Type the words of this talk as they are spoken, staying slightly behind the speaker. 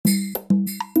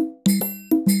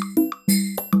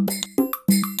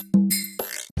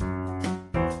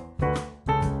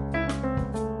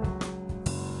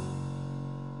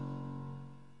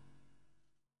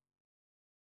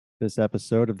This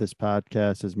episode of this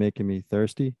podcast is making me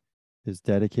thirsty is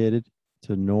dedicated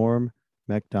to Norm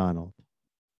Macdonald.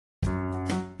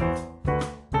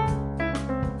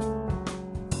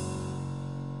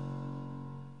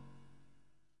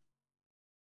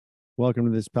 Welcome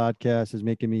to this podcast is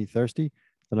making me thirsty,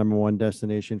 the number one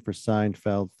destination for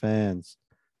Seinfeld fans.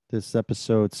 This is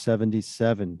episode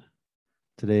 77.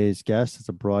 Today's guest is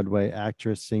a Broadway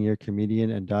actress, singer, comedian,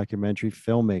 and documentary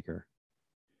filmmaker.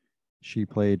 She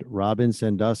played Robin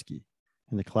Sandusky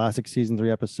in the classic season 3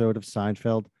 episode of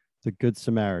Seinfeld, The Good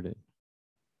Samaritan.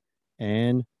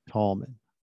 Anne Tallman.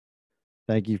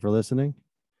 Thank you for listening.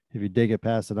 If you dig it,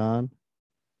 pass it on.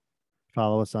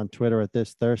 Follow us on Twitter at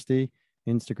This Thirsty,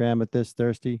 Instagram at This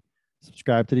Thirsty.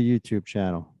 Subscribe to the YouTube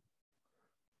channel.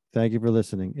 Thank you for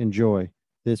listening. Enjoy.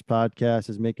 This podcast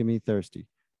is making me thirsty.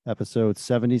 Episode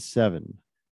 77.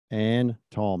 Anne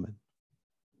Tallman.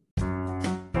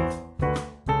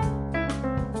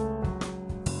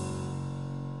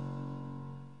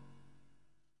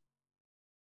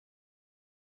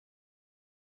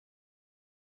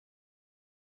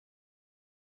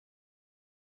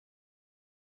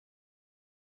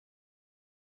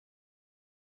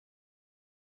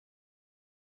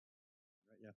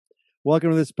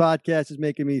 Welcome to this podcast is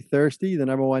making me thirsty, the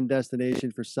number one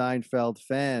destination for Seinfeld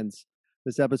fans.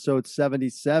 This episode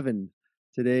 77.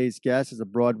 Today's guest is a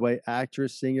Broadway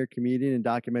actress, singer, comedian, and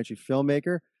documentary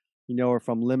filmmaker. You know her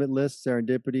from Limitless,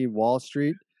 Serendipity, Wall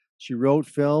Street. She wrote,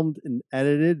 filmed, and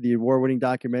edited the award-winning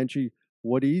documentary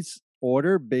Woody's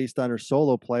Order, based on her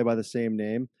solo play by the same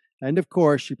name. And of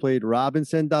course, she played Robin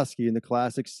Sandusky in the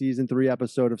classic season 3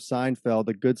 episode of Seinfeld,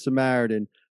 The Good Samaritan.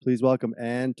 Please welcome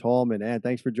Anne Tallman. Anne,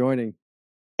 thanks for joining.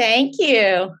 Thank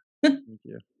you. Thank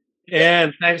you.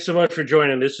 And thanks so much for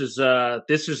joining. This is a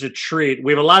treat.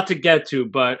 We have a lot to get to,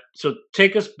 but so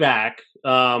take us back.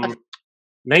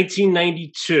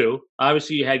 1992.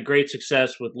 Obviously, you had great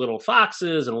success with Little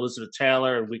Foxes and Elizabeth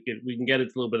Taylor, and we can get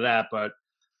into a little bit of that. But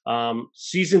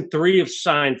season 3 of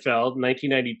Seinfeld,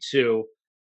 1992,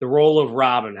 the role of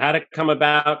Robin. How did it come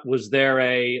about? Was there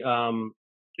a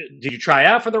did you try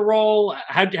out for the role?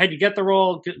 How'd you get the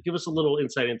role? Give us a little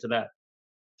insight into that.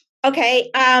 Okay.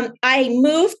 I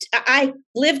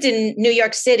lived in New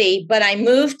York City, but I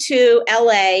moved to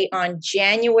LA on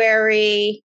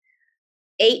January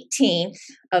 18th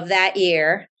of that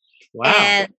year. Wow.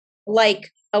 And like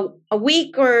a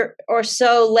week or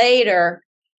so later,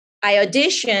 I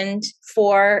auditioned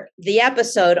for the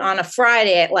episode on a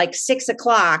Friday at like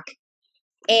 6:00.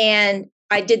 And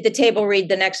I did the table read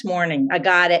the next morning. I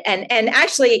got it. And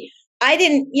actually I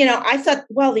didn't, I thought,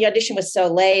 well, the audition was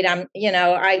so late. I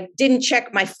didn't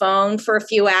check my phone for a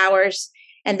few hours,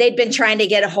 and they'd been trying to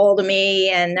get a hold of me,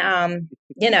 and,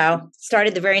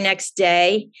 started the very next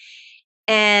day.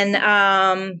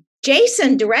 And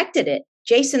Jason directed it.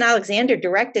 Jason Alexander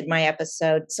directed my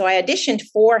episode. So I auditioned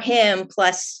for him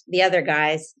plus the other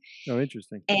guys. Oh,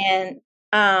 interesting. And,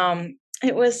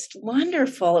 it was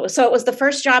wonderful. It was the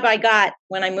first job I got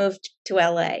when I moved to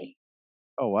LA.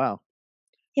 Oh, wow.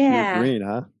 Yeah. You're green,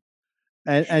 huh?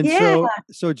 And Yeah.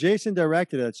 so Jason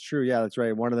directed it. That's true. Yeah, that's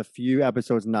right. One of the few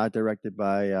episodes not directed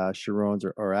by Sharones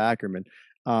or Ackerman.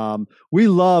 We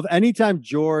love anytime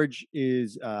George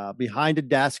is behind a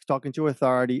desk talking to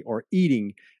authority or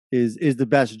eating is the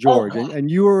best George. Oh.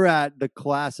 And you were at the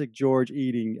classic George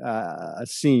eating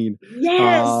scene.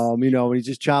 Yes. When he's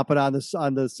just chomping on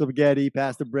the spaghetti,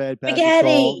 past the bread, past the Spaghetti.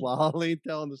 salt, while Holly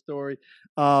telling the story.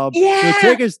 So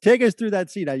Yeah. take us through that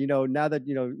scene. Now that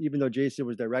even though Jason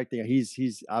was directing,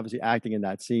 he's obviously acting in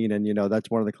that scene, and that's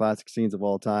one of the classic scenes of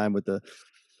all time with the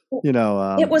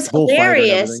It was bullfighter and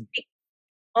hilarious. everything.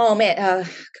 Oh man,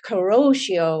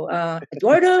 Carocchio,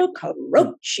 Eduardo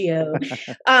Carocchio.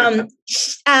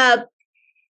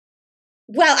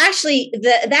 Well, actually,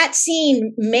 that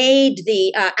scene made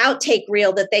the outtake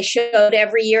reel that they showed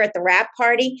every year at the wrap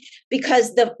party,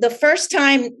 because the first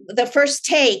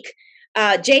take,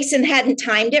 Jason hadn't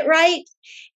timed it right,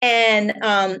 and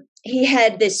he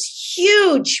had this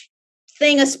huge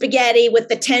thing of spaghetti with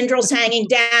the tendrils hanging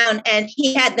down, and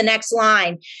he had the next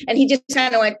line, and he just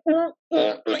kind of went,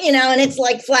 and it's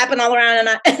like flapping all around, and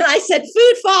I said,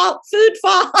 food fault.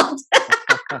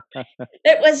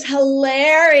 It was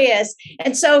hilarious.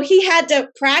 And so he had to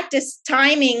practice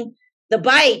timing the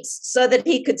bites so that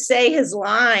he could say his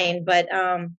line. But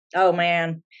oh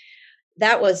man,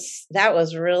 that was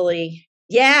really,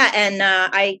 yeah. And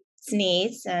I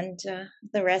sneeze, and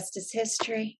the rest is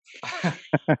history.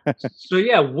 So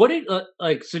yeah, what did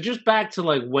so just back to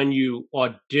like when you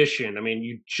auditioned, I mean,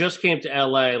 you just came to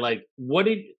LA, like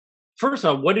first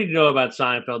off, what did you know about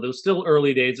Seinfeld? It was still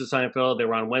early days of Seinfeld. They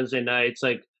were on Wednesday nights.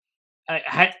 Like, I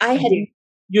had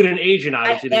you had an agent,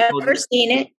 I obviously. had never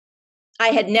seen it. I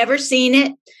had never seen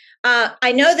it.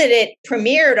 I know that it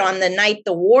premiered on the night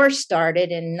the war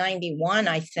started in 91,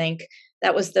 I think.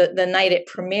 That was the night it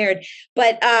premiered.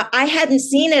 But I hadn't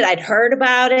seen it. I'd heard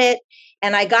about it.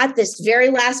 And I got this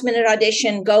very last minute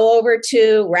audition, go over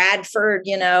to Radford,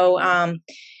 and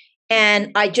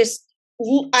I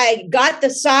got the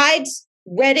sides,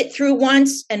 read it through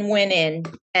once and went in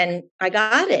and I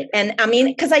got it. And I mean,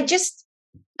 because I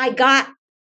got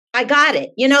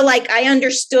it, like I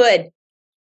understood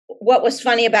what was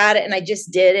funny about it and I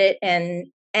just did it. And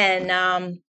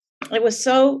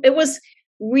it was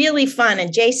really fun.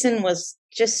 And Jason was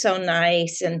just so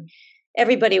nice and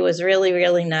everybody was really,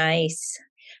 really nice.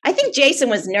 I think Jason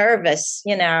was nervous,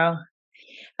 and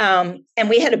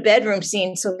we had a bedroom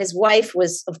scene. So his wife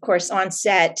was, of course, on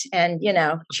set and,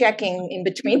 checking in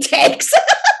between takes.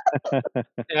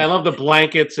 I love the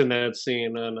blankets in that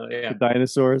scene. And, the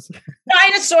dinosaurs.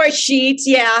 Dinosaur sheets.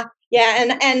 Yeah.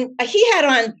 Yeah. And he had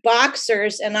on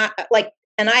boxers and I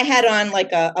had on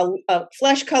like a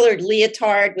flesh colored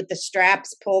leotard with the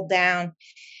straps pulled down.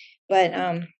 But,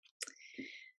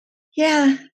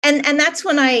 yeah. And that's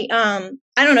when I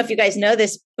don't know if you guys know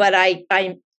this, but I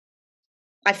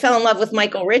fell in love with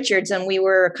Michael Richards and we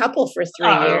were a couple for 3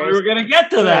 years. We were going to get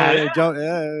to that.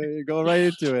 Yeah, go right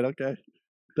into it. Okay.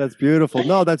 That's beautiful.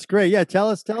 No, that's great. Yeah. Tell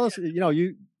us,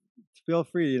 you feel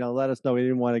free, let us know. We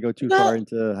didn't want to go too far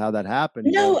into how that happened.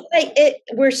 No,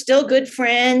 we're still good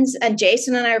friends. And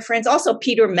Jason and I are friends. Also,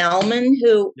 Peter Melman,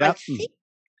 who yep.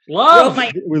 We love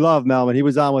Melman. He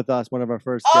was on with us, one of our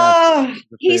first guests. Oh,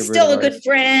 he's still a good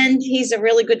friend. He's a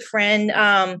really good friend.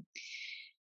 I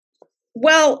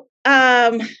fell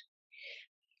in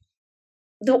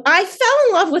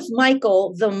love with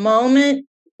Michael the moment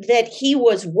that he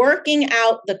was working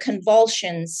out the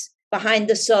convulsions behind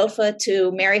the sofa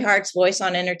to Mary Hart's voice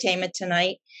on Entertainment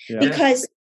Tonight. Yeah. Because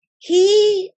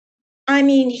I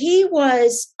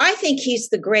think he's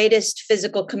the greatest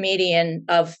physical comedian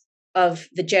of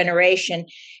the generation.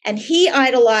 And he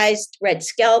idolized Red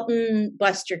Skelton,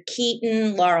 Buster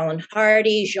Keaton, Laurel and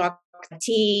Hardy, Jacques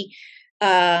Tati,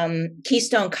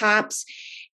 Keystone Cops.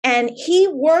 And he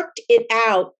worked it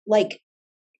out like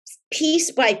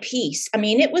piece by piece. I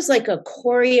mean, it was like a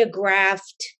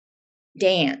choreographed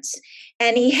dance.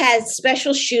 And he had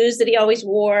special shoes that he always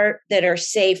wore that are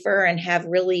safer and have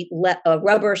really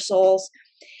rubber soles.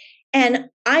 And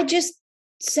I just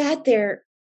sat there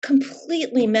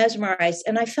completely mesmerized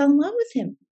and I fell in love with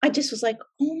him. I just was like,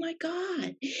 oh my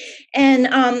God.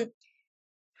 And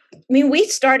we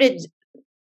started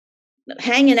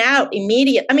hanging out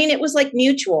immediately. I mean, it was like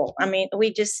mutual. I mean,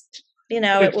 we just,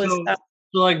 it was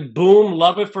so like boom,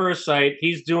 love at first sight.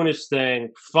 He's doing his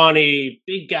thing, funny,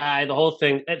 big guy, the whole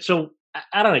thing. And so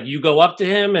I don't know, you go up to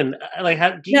him and like how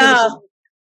do you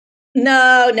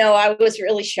No, I was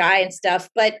really shy and stuff.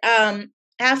 But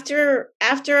after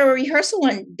a rehearsal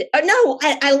a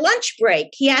lunch break,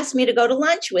 he asked me to go to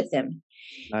lunch with him.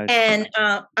 Nice. And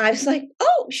I was like,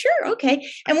 oh, sure. Okay.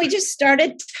 And we just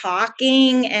started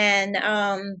talking and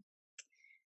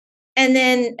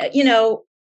then,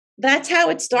 that's how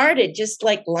it started, just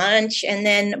like lunch. And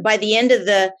then by the end of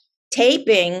the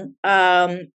taping,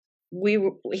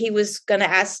 he was going to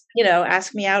ask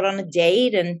me out on a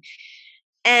date and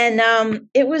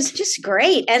it was just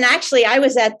great. And actually I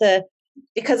was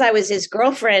because I was his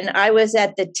girlfriend, I was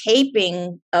at the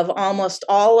taping of almost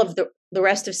all of the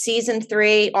rest of season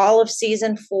 3, all of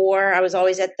season 4. I was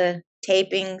always at the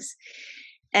tapings.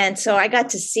 And so I got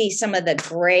to see some of the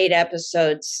great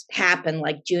episodes happen,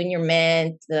 like Junior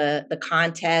Mint, the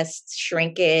contest,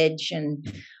 Shrinkage, and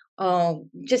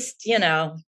just, it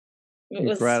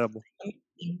incredible.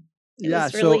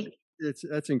 Was really... so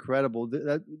that's incredible.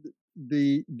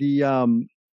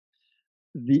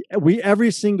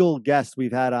 Every single guest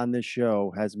we've had on this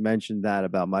show has mentioned that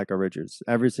about Michael Richards.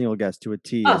 Every single guest to a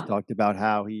T has talked about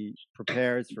how he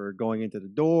prepares for going into the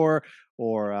door,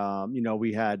 or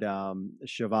we had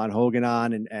Siobhan Hogan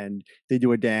on and they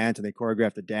do a dance and they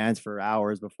choreograph the dance for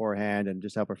hours beforehand, and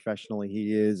just how professionally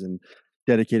he is and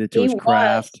dedicated to his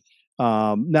craft.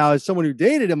 Now, as someone who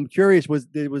dated him, I'm curious, was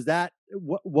that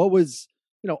what was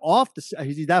off the set?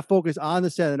 Is that focus on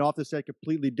the set and off the set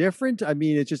completely different? I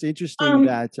mean, it's just interesting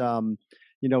that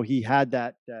he had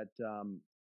that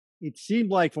it seemed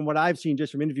like, from what I've seen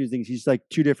just from interviews, things, he's like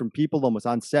two different people almost.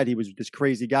 On set he was this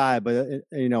crazy guy, but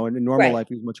in normal life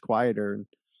he was much quieter.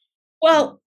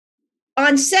 Well,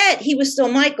 on set he was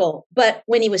still Michael, but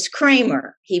when he was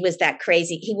Kramer, he was that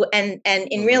crazy. And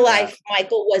in real life,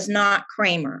 Michael was not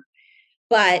Kramer,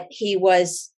 but he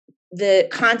was the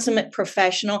consummate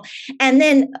professional. And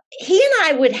then he and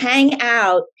I would hang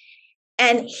out,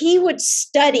 and he would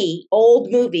study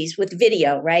old movies with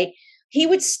video, right? He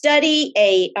would study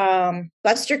a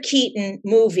Buster Keaton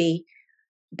movie,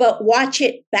 but watch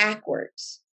it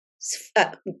backwards,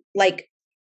 like,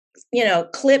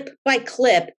 clip by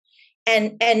clip,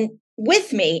 and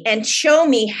with me, and show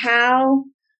me how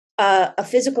a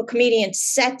physical comedian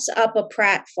sets up a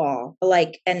pratfall.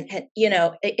 And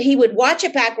he would watch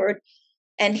it backward,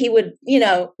 and he would,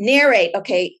 narrate,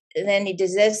 okay, and then he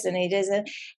does this and he does it,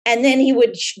 and then he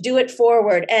would do it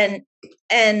forward.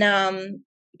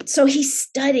 So he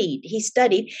studied.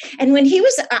 And when he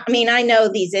was, I know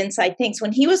these inside things,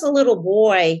 when he was a little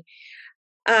boy,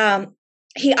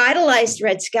 he idolized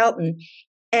Red Skelton,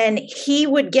 and he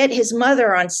would get his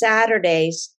mother on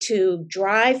Saturdays to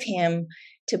drive him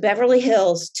to Beverly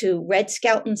Hills to Red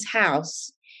Skelton's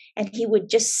house. And he would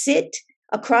just sit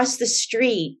across the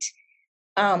street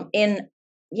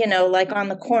like on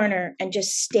the corner, and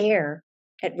just stare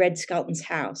at Red Skelton's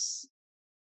house.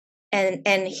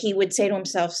 And he would say to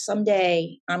himself,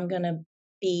 someday I'm going to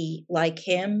be like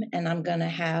him, and I'm going to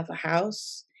have a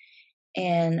house,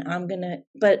 and I'm going to,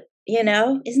 but isn't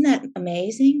that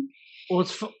amazing? Well,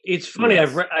 it's funny.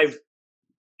 Yes. I've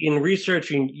in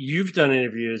researching, you've done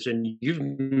interviews and you've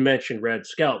mentioned Red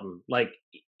Skelton. Like,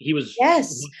 he was one of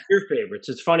your favorites.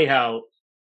 It's funny how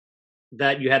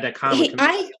that you had that comment.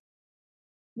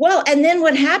 Well, and then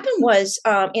what happened was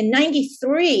in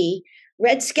 '93,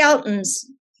 Red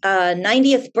Skelton's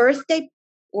 90th birthday,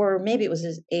 or maybe it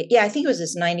was I think it was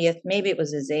his 90th, maybe it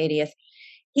was his 80th.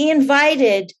 He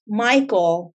invited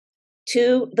Michael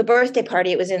to the birthday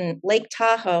party. It was in Lake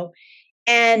Tahoe,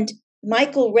 and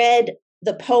Michael read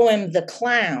the poem "The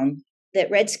Clown"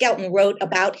 that Red Skelton wrote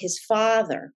about his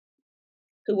father,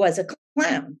 who was a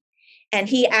clown. And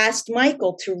he asked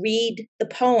Michael to read the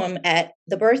poem at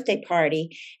the birthday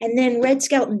party. And then Red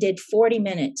Skelton did 40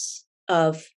 minutes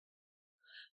of,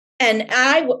 and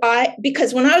I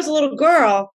because when I was a little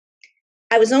girl,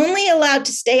 I was only allowed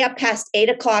to stay up past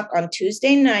 8:00 on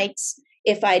Tuesday nights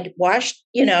if I'd washed,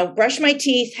 brushed my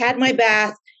teeth, had my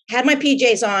bath, had my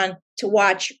PJs on, to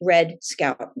watch Red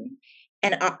Skelton.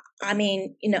 And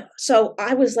so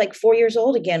I was like 4 years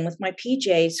old again with my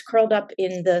PJs curled up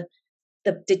in the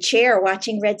chair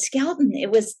watching Red Skelton.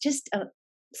 It was just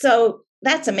so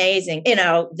that's amazing,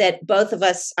 that both of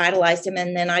us idolized him,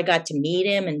 and then I got to meet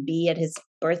him and be at his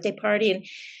birthday party, and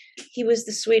he was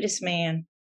the sweetest man.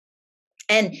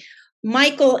 And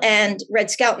Michael and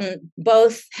Red Skelton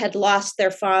both had lost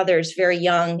their fathers very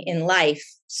young in life,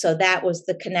 so that was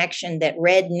the connection, that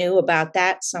Red knew about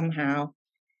that somehow,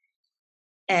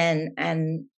 and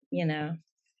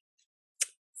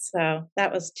so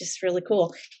that was just really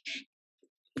cool.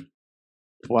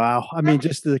 Wow. I mean,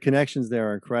 just the connections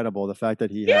there are incredible. The fact that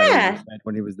he had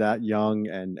when he was that young,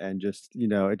 and just,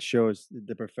 it shows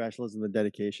the professionalism, the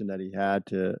dedication that he had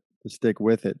to stick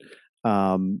with it.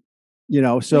 So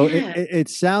it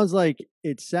sounds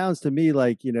to me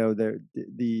like,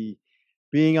 the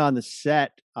being on the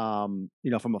set, from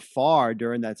afar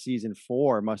during that season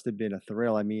 4 must have been a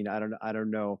thrill. I mean, I don't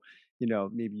know,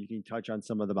 maybe you can touch on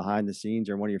some of the behind the scenes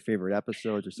or one of your favorite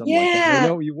episodes or something like that. I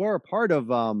know you were a part of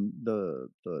the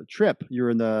trip. You're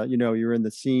in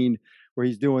the scene where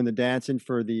he's doing the dancing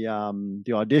for the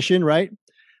audition, right?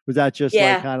 Was that just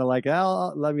like kind of like,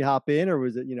 oh, let me hop in, or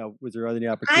was it, was there other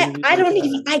opportunities?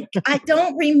 I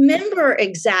don't remember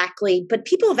exactly, but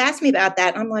people have asked me about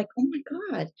that. I'm like, oh my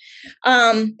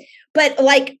God. But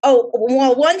like,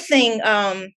 one thing,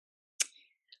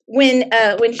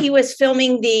 when he was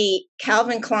filming the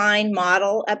Calvin Klein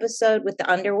model episode with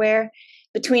the underwear,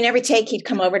 between every take, he'd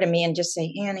come over to me and just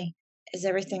say, Annie, is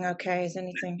everything okay? Is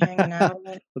anything hanging out?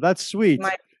 Well, that's sweet.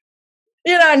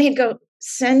 And he'd go,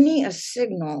 send me a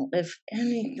signal if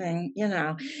anything,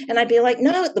 and I'd be like,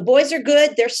 no, the boys are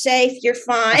good. They're safe. You're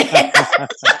fine.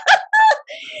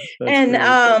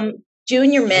 And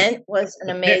Junior Mint was an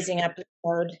amazing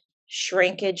episode.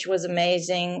 Shrinkage was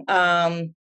amazing.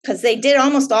 Because they did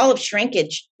almost all of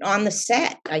Shrinkage on the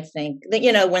set, I think.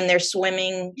 When they're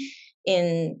swimming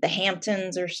in the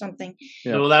Hamptons or something.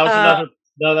 Yeah. Well, that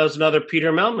was another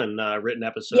Peter Melman written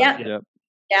episode. Yeah.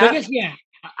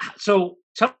 So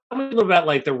tell me a little about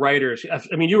like the writers.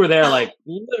 I mean, you were there like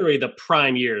literally the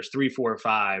prime years, 3, 4,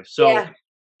 5. So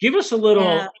give us a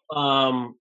little,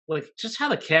 like just how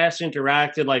the cast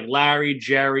interacted, like Larry,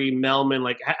 Jerry, Melman,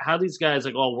 like how these guys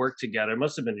like all worked together. It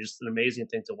must have been just an amazing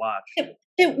thing to watch.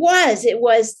 It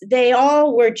was. They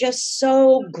all were just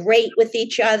so great with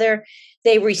each other.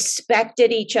 They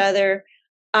respected each other.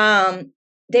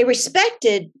 They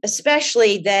respected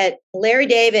especially that Larry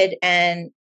David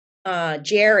and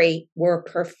Jerry were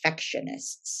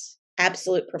perfectionists,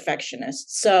 absolute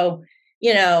perfectionists. So,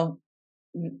 you know,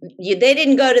 they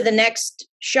didn't go to the next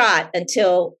shot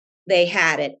until they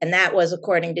had it. And that was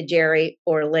according to Jerry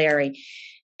or Larry.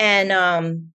 And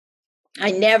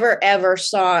I never, ever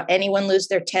saw anyone lose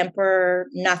their temper,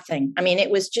 nothing. I mean, it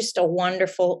was just a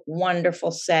wonderful,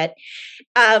 wonderful set.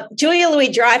 Julia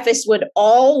Louis-Dreyfus would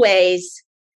always,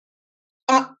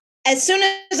 as soon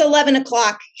as 11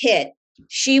 o'clock hit,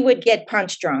 she would get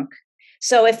punch drunk.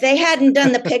 So if they hadn't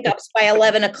done the pickups by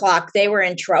 11 o'clock, they were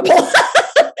in trouble.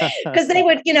 Because they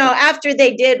would, you know, after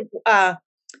they did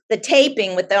the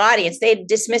taping with the audience, they'd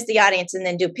dismiss the audience and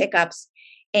then do pickups.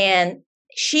 And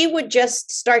she would just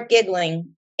start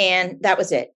giggling, and that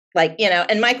was it. Like, you know,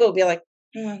 and Michael would be like,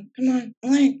 come on,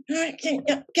 Elaine,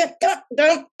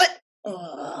 don't.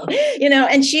 Oh, you know,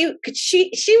 and she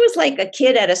was like a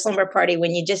kid at a slumber party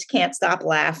when you just can't stop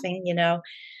laughing, you know.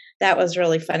 That was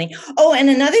really funny. Oh, and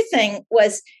another thing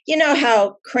was, you know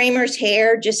how Kramer's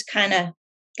hair just kind of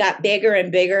got bigger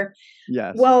and bigger?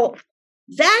 Yes. Well,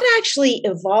 that actually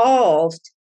evolved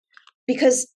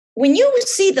because when you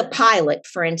see the pilot,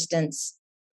 for instance,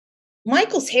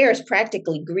 Michael's hair is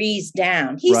practically greased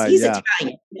down. He's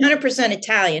Italian, 100%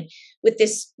 Italian, with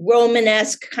this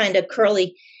Romanesque kind of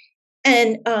curly.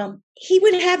 And he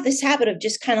would have this habit of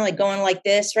just kind of like going like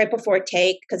this right before a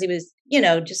take because he was, you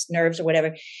know, just nerves or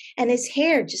whatever. And his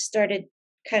hair just started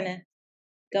kind of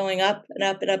going up and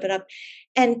up and up and up.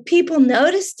 And people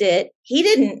noticed it. He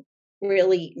didn't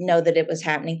really know that it was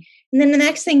happening. And then the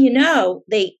next thing you know,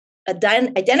 they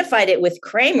identified it with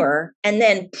Kramer, and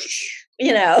then,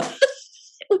 you know,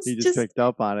 he just picked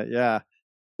up on it. Yeah.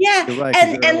 Yeah. Right,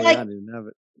 and like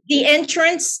the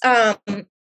entrance, I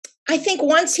think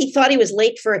once he thought he was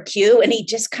late for a cue and he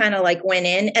just kind of like went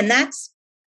in, and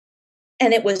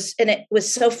it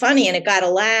was so funny, and it got a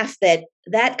laugh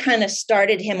that kind of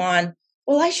started him on,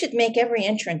 well, I should make every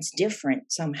entrance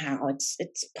different somehow.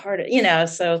 It's part of, you know,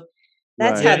 so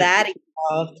that's how that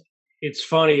evolved. It's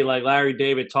funny, like Larry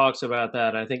David talks about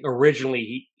that. I think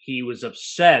originally he was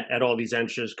upset at all these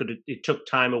entrances because it took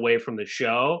time away from the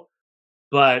show.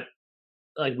 But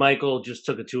like Michael just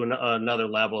took it to another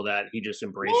level that he just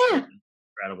embraced. It.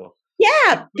 Incredible.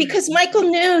 Yeah, because Michael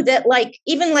knew that, like,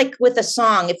 even like with a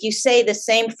song, if you say the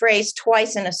same phrase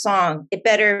twice in a song, it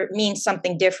better mean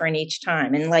something different each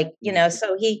time. And like, you know,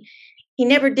 so he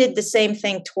never did the same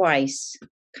thing twice,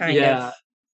 kind of. Yeah,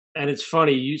 and it's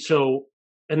funny.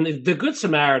 And the Good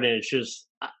Samaritan is just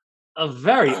a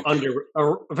very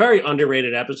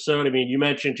underrated episode. I mean, you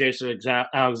mentioned Jason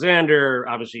Alexander,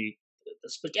 obviously the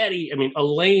spaghetti. I mean,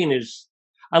 Elaine is.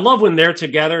 I love when they're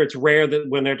together. It's rare that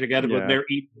when they're together, but they're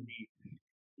eating.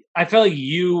 I felt like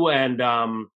you and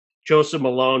Joseph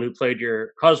Malone, who played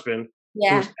your husband,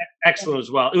 was excellent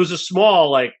as well. It was a small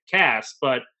like cast,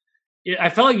 but I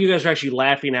felt like you guys were actually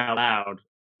laughing out loud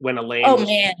when Elaine was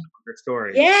telling her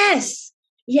story.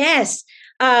 Yes.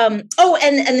 And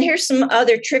here's some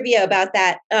other trivia about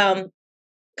that.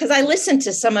 Because I listened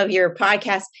to some of your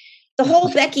podcasts. The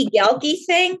whole Becky Gelke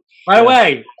thing. By the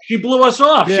way, she blew us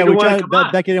off. Yeah,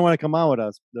 Becky didn't want to come on with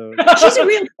us. So. She's a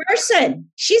real person.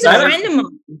 She's a friend of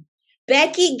mine.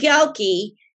 Becky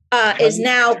Gelke is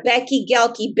now Becky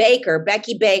Gelke Baker.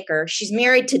 Becky Baker. She's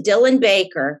married to Dylan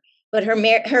Baker, but her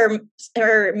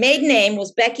maiden name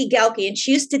was Becky Gelke, and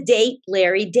she used to date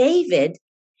Larry David.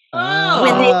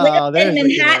 When they lived in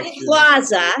Manhattan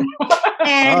Plaza.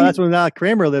 And that's when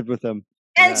Kramer lived with them.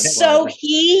 And so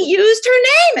he used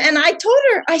her name. And I told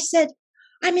her, I said,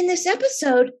 I'm in this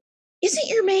episode. Isn't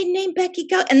your maiden name Becky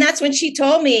Gelke? And that's when she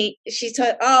told me, she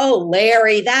said, oh,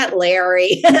 Larry,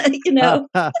 you know,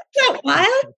 isn't that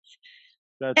wild?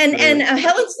 And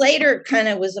Helen Slater kind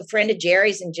of was a friend of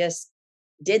Jerry's and just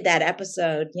did that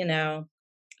episode, you know.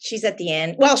 She's at the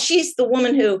end. Well, she's the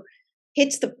woman who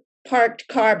hits the parked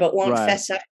car but won't fess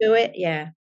up to it. Yeah.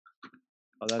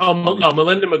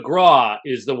 Melinda McGraw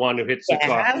is the one who hits the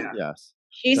car. Yeah.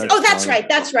 Yes. That's right.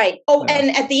 That's right. Oh,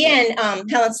 and at the end,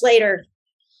 Helen Slater,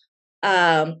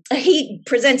 he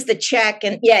presents the check,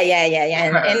 and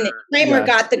and Kramer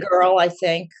got the girl, I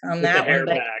think, on that one.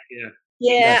 But,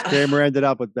 yeah. Kramer ended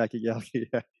up with Becky Gelke.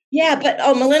 Yeah, but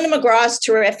Melinda McGraw's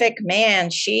terrific. Man,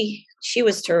 she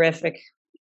was terrific.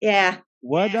 Yeah.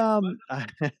 What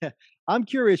I'm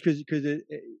curious because you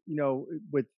know,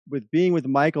 with being with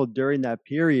Michael during that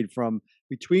period from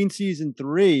between season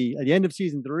 3, at the end of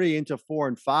season 3 into 4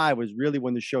 and 5 was really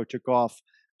when the show took off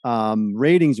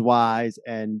ratings wise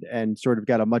and sort of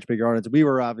got a much bigger audience. We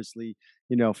were obviously,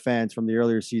 you know, fans from the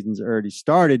earlier seasons already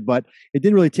started, but it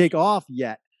didn't really take off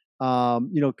yet. You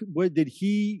know,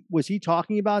 was he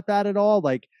talking about that at all?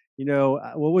 Like,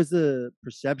 what was the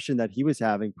perception that he was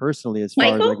having personally as far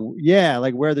as like, Michael? yeah,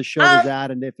 like where the show Um, was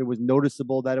at and if it was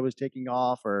noticeable that it was taking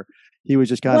off or he was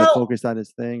just kind of well, focused on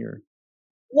his thing or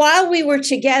while we were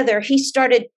together, he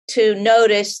started to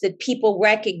notice that people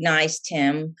recognized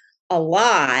him a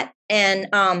lot. And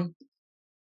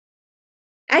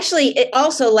actually, it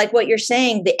also, like what you're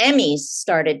saying, the Emmys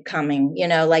started coming,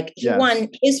 like he yes. won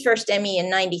his first Emmy in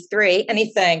 93 and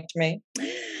he thanked me.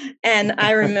 And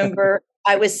I remember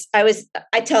I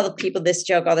tell the people this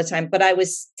joke all the time, but I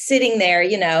was sitting there,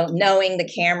 knowing the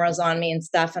camera's on me and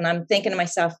stuff. And I'm thinking to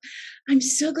myself, I'm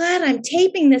so glad I'm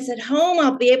taping this at home.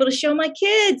 I'll be able to show my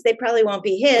kids. They probably won't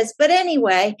be his, but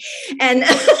anyway. And,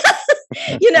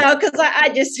 because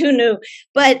I just, who knew?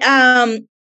 But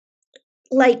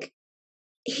like,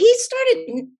 he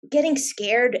started getting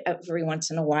scared every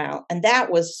once in a while. And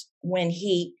that was when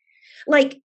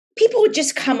people would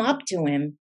just come up to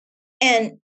him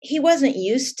and he wasn't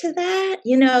used to that,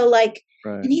 right.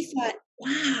 and he thought,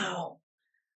 wow,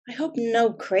 I hope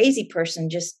no crazy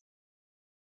person just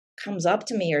comes up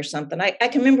to me or something. I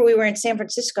can remember we were in San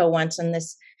Francisco once and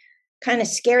this kind of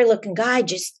scary looking guy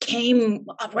just came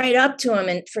right up to him.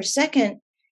 And for a second,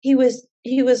 he was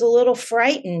a little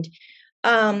frightened.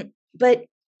 But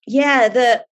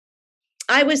yeah,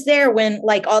 I was there when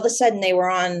all of a sudden they were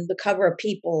on the cover of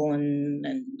People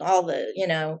and all the,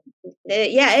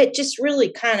 it just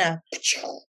really kind of,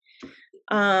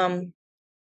 and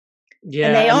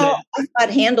they all, I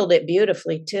thought, handled it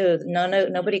beautifully too.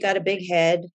 Nobody got a big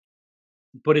head.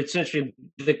 But essentially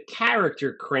the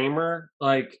character Kramer,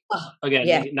 not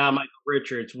Michael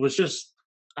Richards, was just,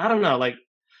 I don't know,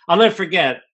 I'll never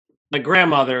forget my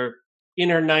grandmother in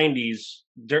her 90s,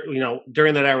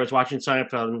 during that era was watching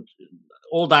Seinfeld, and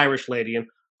old Irish lady, and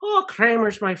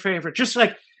Kramer's my favorite. Just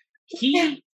like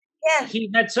he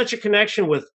had such a connection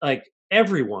with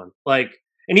everyone, and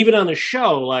even on the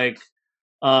show,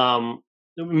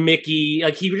 Mickey,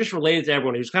 he just related to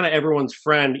everyone. He was kind of everyone's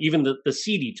friend, even the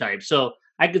seedy type. So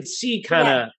I could see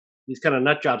these kind of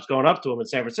nut jobs going up to him in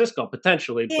San Francisco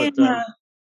potentially, but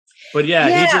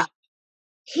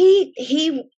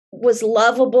he was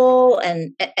lovable,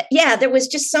 and there was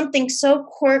just something so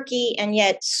quirky and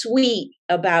yet sweet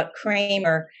about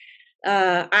Kramer.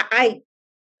 I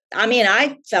mean,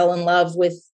 I fell in love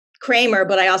with Kramer,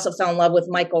 but I also fell in love with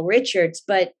Michael Richards.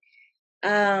 But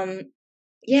and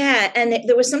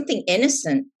there was something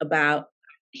innocent about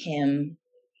him.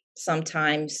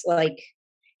 Sometimes,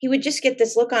 he would just get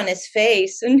this look on his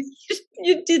face, and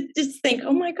you did just think,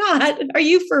 "Oh my God, are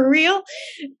you for real?"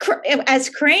 As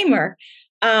Kramer.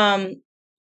 Oh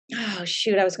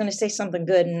shoot, I was going to say something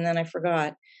good and then I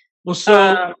forgot. Well,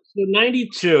 so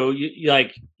 92,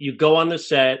 you go on the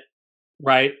set,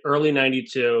 right? Early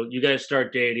 92, you guys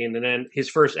start dating, and then his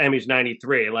first Emmy's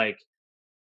 93.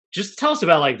 Just tell us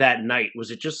about that night.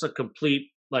 Was it just a complete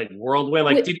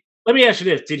whirlwind? Let me ask you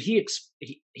this: did he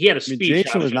had a speech?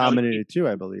 Jason was nominated too,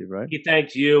 I believe, right? He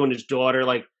thanked you and his daughter.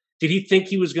 Did he think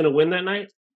he was going to win that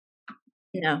night?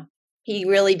 No, he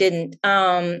really didn't.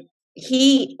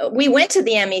 We went to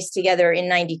the Emmys together in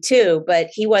 92, but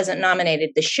he wasn't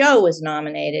nominated. The show was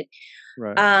nominated.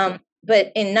 Right.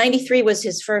 But in 93 was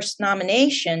his first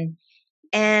nomination,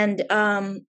 and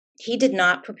he did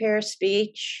not prepare a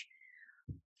speech.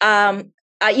 I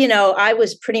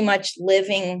was pretty much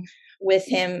living with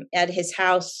him at his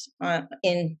house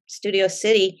in Studio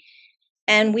City,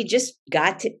 and we just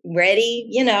got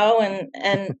ready,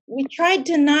 and we tried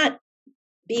to not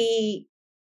be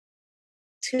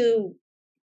too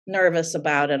nervous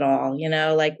about it all,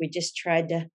 we just tried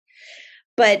to,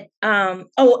 but the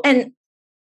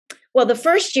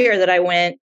first year that I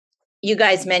went, you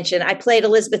guys mentioned I played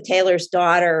Elizabeth Taylor's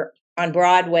daughter on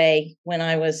Broadway when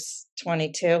I was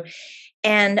 22,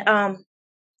 and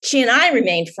she and I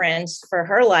remained friends for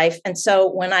her life. And so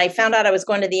when I found out I was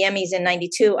going to the Emmys in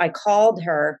 92, I called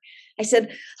her. I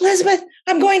said, "Elizabeth,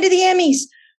 I'm going to the Emmys.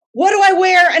 What do I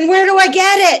wear and where do I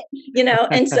get it?"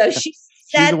 And so she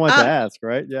She's the one to ask,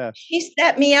 right? Yeah. She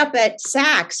set me up at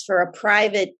Saks for a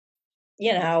private,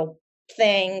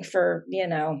 thing for,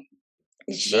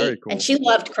 Very cool. And she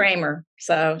loved Kramer.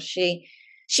 So she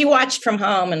watched from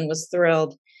home and was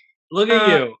thrilled. Look at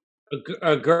you.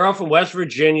 A girl from West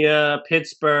Virginia,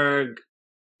 Pittsburgh,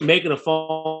 making a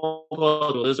phone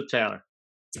call to Elizabeth Taylor.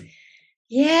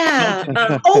 Yeah.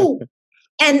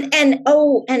 And in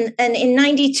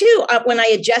 92, when I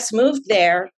had just moved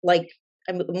there, I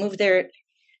moved there,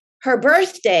 her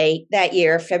birthday that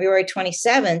year, February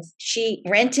 27th, she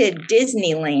rented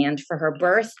Disneyland for her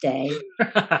birthday.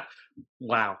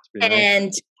 Wow.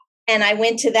 And I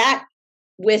went to that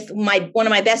with one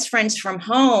of my best friends from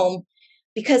home.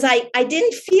 because I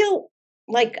didn't feel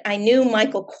like I knew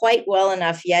Michael quite well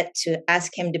enough yet to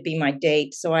ask him to be my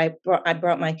date. So I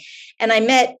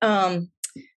met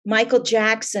Michael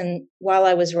Jackson while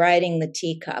I was riding the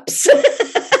teacups.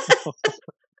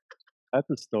 That's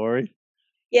a story.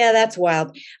 Yeah, that's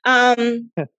wild.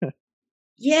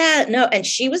 Yeah, no, and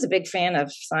she was a big fan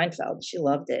of Seinfeld. She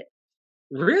loved it.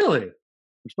 Really?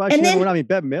 And then, I mean,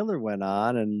 Bette Midler went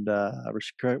on, and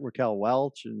Raquel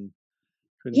Welch, and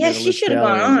yeah, she should have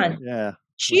gone on. Yeah,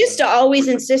 she used to always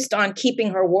insist on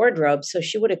keeping her wardrobe, so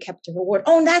she would have kept her wardrobe.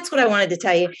 Oh, and that's what I wanted to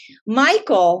tell you.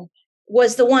 Michael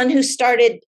was the one who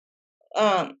started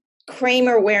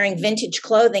Kramer wearing vintage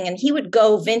clothing, and he would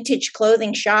go vintage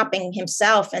clothing shopping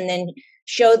himself, and then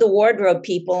show the wardrobe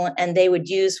people, and they would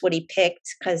use what he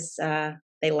picked because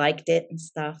they liked it and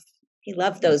stuff. He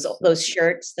loved those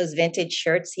shirts, those vintage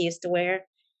shirts he used to wear.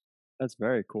 That's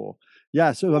very cool.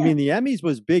 Yeah. So, I mean, the Emmys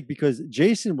was big because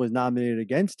Jason was nominated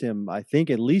against him, I think,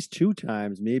 at least 2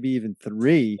 times, maybe even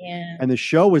 3. Yeah. And the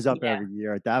show was up every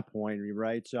year at that point,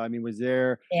 right? So, I mean, was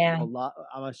there a lot?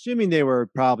 I'm assuming they were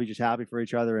probably just happy for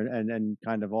each other and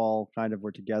kind of all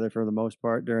were together for the most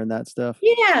part during that stuff.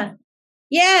 Yeah.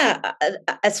 Yeah.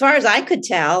 As far as I could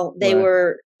tell, they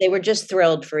were just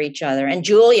thrilled for each other. And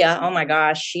Julia, oh my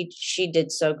gosh, she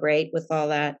did so great with all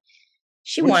that.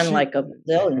 She won like a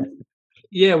billion.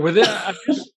 Yeah, I'm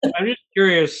just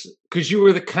curious because you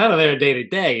were the kind of there day to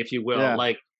day, if you will. Yeah.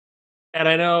 Like, and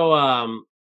I know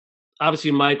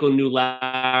obviously Michael knew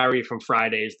Larry from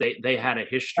Fridays. They had a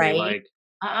history. Right. Like,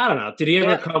 I don't know. Did he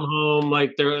ever come home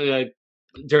like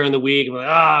during the week and be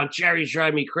like, Jerry's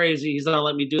driving me crazy. He's not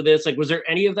letting me do this. Like, was there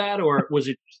any of that, or was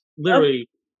it literally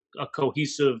a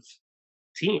cohesive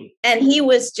team? And he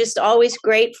was just always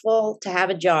grateful to have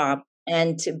a job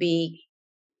and to be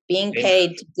being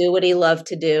paid to do what he loved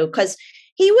to do, because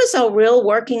he was a real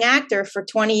working actor for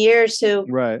 20 years who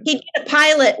he'd get a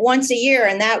pilot once a year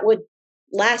and that would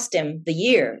last him the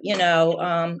year. You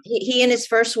know, he and his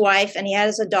first wife, and he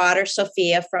has a daughter,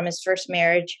 Sophia, from his first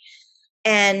marriage.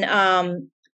 And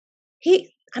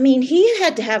he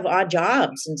had to have odd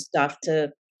jobs and stuff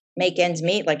to make ends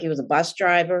meet. Like he was a bus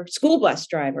driver, school bus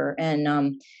driver.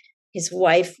 And his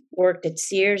wife worked at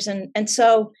Sears. And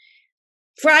so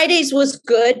Fridays was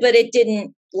good, but it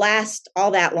didn't last all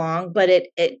that long. But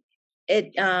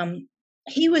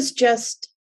he was just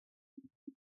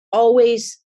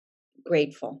always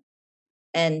grateful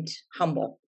and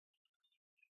humble.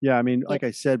 Yeah, I mean, like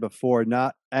I said before,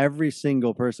 not every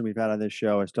single person we've had on this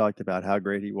show has talked about how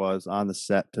great he was on the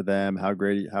set to them, how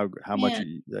much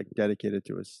he dedicated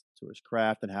to his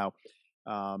craft, and how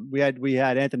we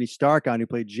had Anthony Stark on, who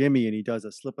played Jimmy, and he does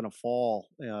a slip and a fall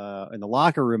in the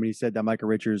locker room, and he said that Michael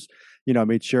Richards,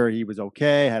 made sure he was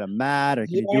okay, had a mat, or could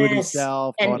he do it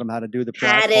himself, taught him how to do the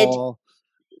pratfall.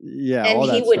 Yeah, and all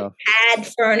that would stuff. Add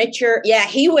furniture. Yeah,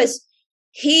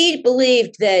 he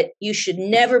believed that you should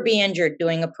never be injured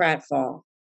doing a pratfall,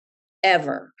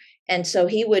 ever. And so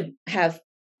he would have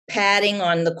padding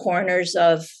on the corners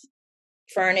of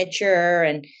furniture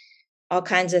and all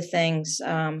kinds of things.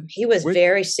 He was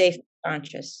very safe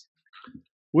conscious.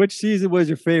 Which season was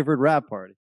your favorite rap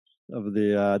party of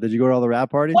the? Did you go to all the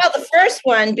rap parties? Well, the first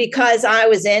one, because I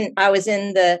was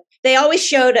in they always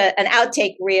showed an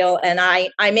outtake reel, and I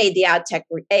made the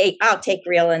outtake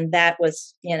reel, and that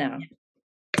was,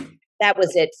 that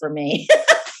was it for me.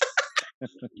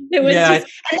 It was and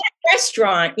that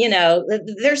restaurant,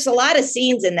 there's a lot of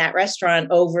scenes in that restaurant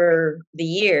over the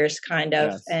years, kind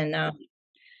of. Yes. And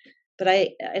but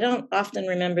I don't often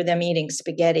remember them eating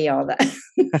spaghetti all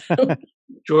that.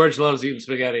 George loves eating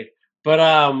spaghetti. But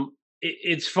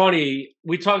it's funny,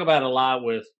 we talk about it a lot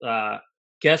with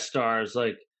guest stars.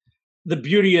 Like, the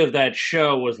beauty of that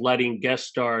show was letting guest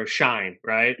stars shine,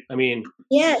 right? I mean,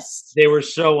 yes, they were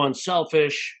so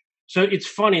unselfish. So it's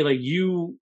funny, like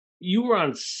you were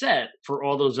on set for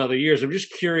all those other years. I'm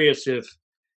just curious if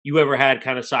you ever had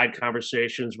kind of side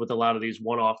conversations with a lot of these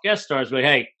one-off guest stars. But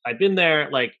hey, I've been there.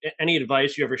 Like, any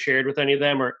advice you ever shared with any of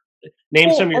them, or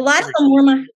name some of your? A lot of them were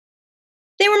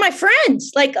my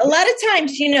friends. Like, a lot of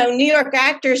times, New York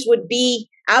actors would be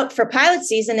out for pilot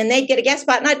season and they'd get a guest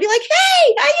spot, and I'd be like,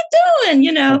 "Hey, how you doing?"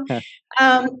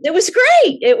 It was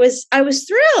great. I was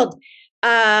thrilled.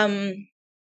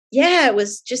 Yeah, it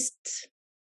was just,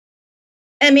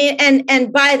 I mean,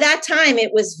 and by that time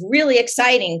it was really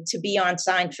exciting to be on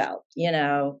Seinfeld,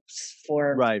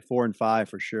 for 4 and 5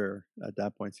 for sure at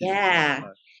that point. Yeah.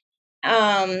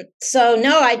 So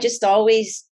no, I just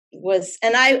always was,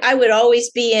 and I would always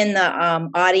be in the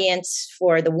audience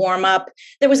for the warm up.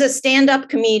 There was a stand-up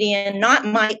comedian, not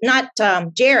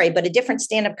Jerry, but a different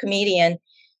stand-up comedian.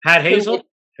 Pat Hazel?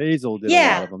 Hazel did a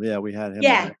lot of them. Yeah, we had him.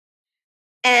 Yeah.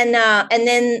 And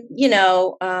then,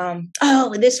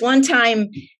 this one time,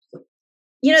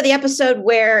 the episode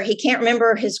where he can't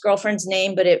remember his girlfriend's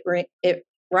name, but it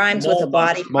rhymes with a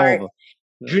body part.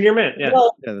 Junior Mint, yeah.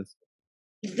 Well,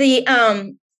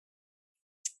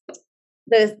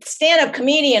 the stand-up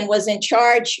comedian was in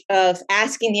charge of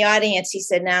asking the audience. He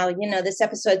said, now, this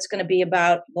episode's going to be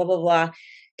about blah, blah, blah.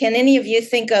 Can any of you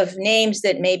think of names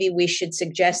that maybe we should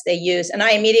suggest they use? And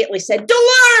I immediately said,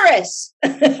 Dolores!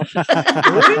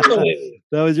 That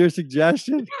was your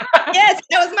suggestion? Yes,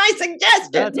 that was my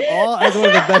suggestion. That's one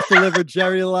of the best delivered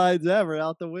Jerry lines ever,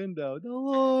 out the window.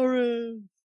 Dolores!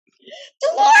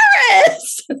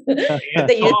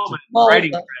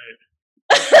 Writing credit.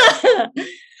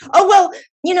 Oh, well,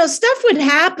 stuff would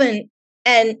happen,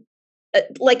 and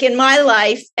like in my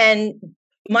life, and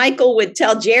Michael would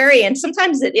tell Jerry, and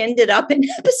sometimes it ended up in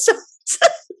episodes.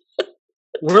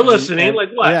 We're listening. Like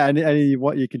what? Yeah, any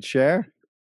what you could share?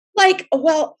 Like,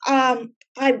 I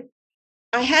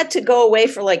had to go away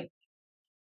for like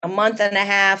a month and a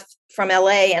half from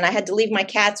LA, and I had to leave my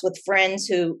cats with friends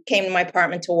who came to my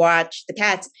apartment to watch the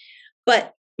cats.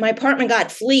 But my apartment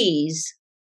got fleas.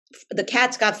 The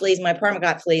cats got fleas. My apartment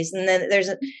got fleas. And then there's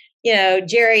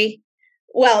Jerry.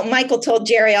 Well, Michael told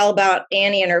Jerry all about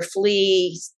Annie and her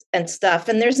fleas and stuff.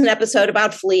 And there's an episode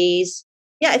about fleas.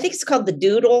 Yeah, I think it's called The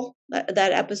Doodle, that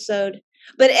episode.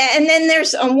 And then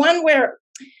there's one where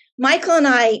Michael and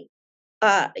I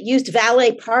used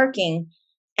valet parking.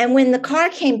 And when the car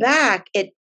came back,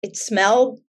 it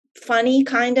smelled funny,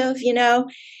 kind of,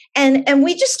 and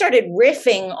we just started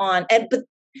riffing on,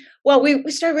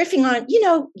 we started riffing on, you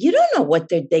don't know what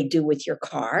they do with your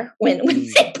car when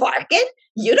they park it.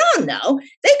 You don't know.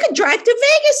 They could drive to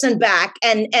Vegas and back.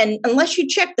 And unless you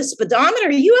check the speedometer,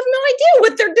 you have no idea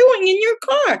what they're doing in your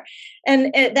car.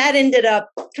 And that ended up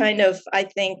kind of, I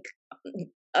think,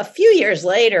 a few years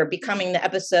later, becoming the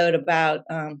episode about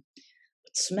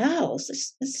smells.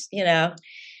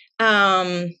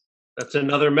 That's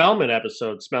another Melman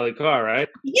episode, Smelly Car, right?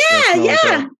 Yeah.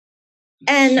 Car.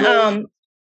 And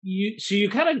you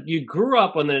you grew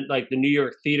up on the New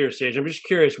York theater stage. I'm just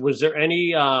curious, was there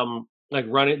any running?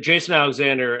 Jason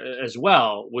Alexander as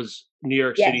well was New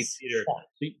York City theater.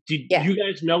 Did you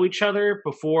guys know each other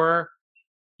before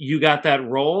you got that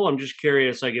role? I'm just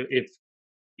curious, if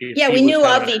we knew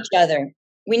of each other.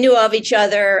 We knew of each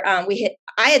other. I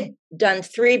had done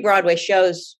 3 Broadway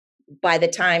shows by the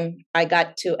time I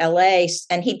got to LA,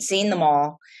 and he'd seen them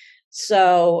all.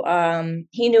 So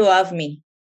he knew of me.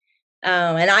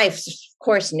 And I, of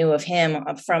course, knew of him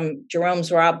from Jerome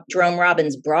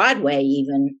Robbins' Broadway,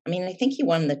 even. I mean, I think he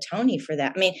won the Tony for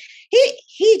that. I mean,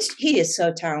 he is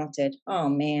so talented. Oh,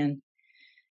 man.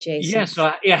 Jason. Yeah.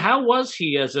 So, how was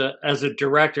he as a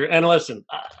director? And listen,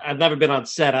 I've never been on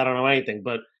set. I don't know anything.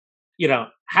 But,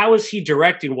 how is he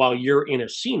directing while you're in a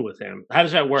scene with him? How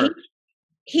does that work?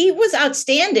 He was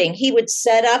outstanding. He would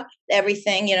set up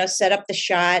everything, set up the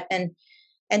shot and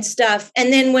stuff.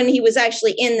 And then when he was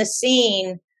actually in the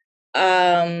scene,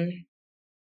 I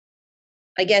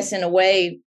guess in a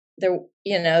way there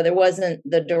wasn't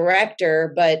the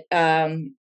director, but I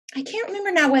can't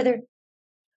remember now whether,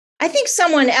 I think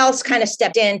someone else kind of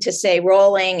stepped in to say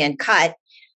rolling and cut,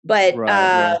 but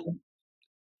right.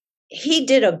 He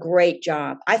did a great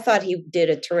job. I thought he did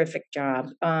a terrific job.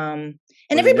 And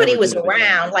everybody was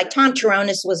around, like Tom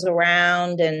Chironis was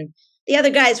around and the other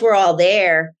guys were all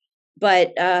there.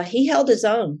 But he held his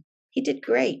own. He did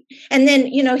great. And then,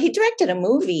 he directed a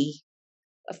movie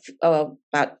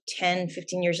about 10,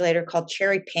 15 years later called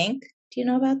Cherry Pink. Do you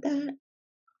know about that?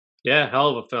 Yeah,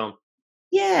 hell of a film.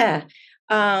 Yeah.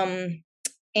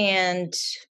 And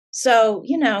so,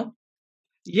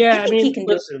 Yeah, I mean, he can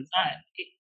listen,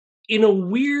 in a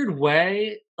weird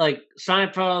way, like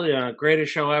Seinfeld,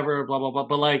 greatest show ever, blah, blah, blah.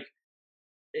 But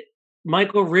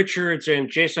Michael Richards and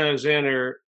Jason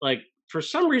Alexander, for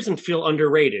some reason feel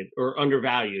underrated or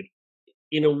undervalued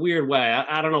in a weird way.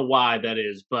 I don't know why that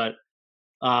is, but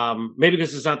maybe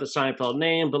because it's not the Seinfeld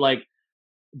name, but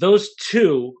those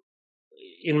two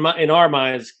in our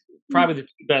minds, probably the 2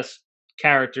 best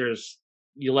characters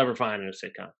you'll ever find in a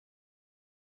sitcom.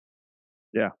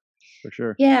 Yeah, for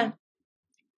sure. Yeah.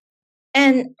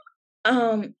 And,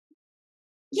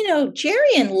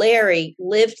 Jerry and Larry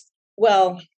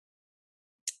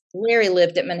Larry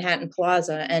lived at Manhattan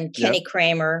Plaza, and Kenny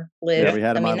Kramer lived. Yeah, we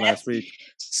had him on last week.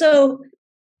 So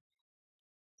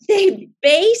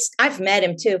I've met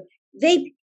him too.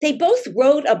 They both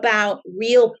wrote about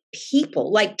real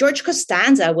people. Like George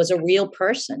Costanza was a real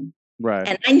person. Right.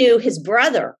 And I knew his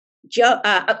brother,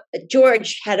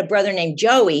 George had a brother named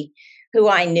Joey, who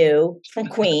I knew from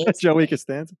Queens. Joey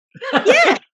Costanza.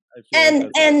 Yeah.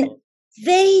 And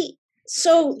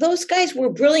those guys were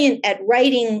brilliant at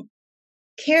writing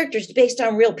characters based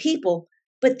on real people,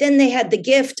 but then they had the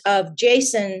gift of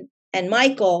Jason and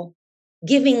Michael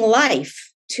giving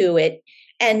life to it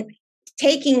and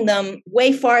taking them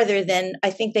way farther than I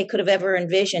think they could have ever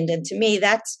envisioned. And to me,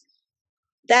 that's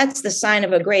the sign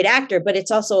of a great actor, but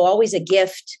it's also always a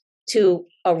gift to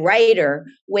a writer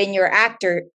when your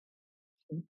actor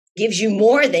gives you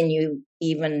more than you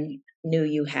even knew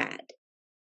you had.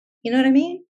 You know what I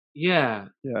mean? Yeah.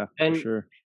 Yeah, and for sure.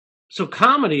 So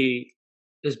comedy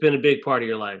has been a big part of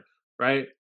your life, right?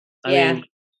 I mean,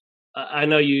 I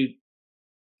know you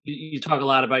talk a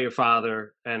lot about your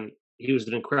father, and he was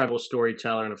an incredible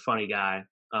storyteller and a funny guy.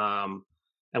 And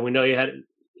we know you had,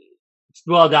 it's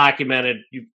well documented.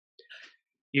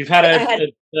 You've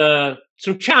had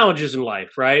some challenges in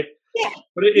life, right?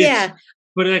 Yeah.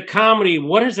 But in comedy,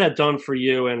 what has that done for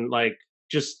you? And like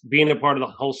just being a part of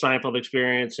the whole Seinfeld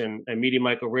experience and meeting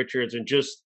Michael Richards and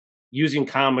just using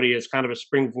comedy as kind of a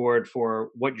springboard for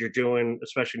what you're doing,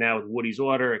 especially now with Woody's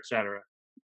Order, et cetera.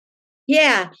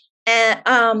 Yeah.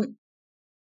 And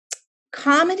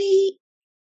comedy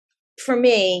for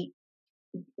me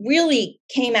really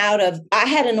came out of, I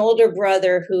had an older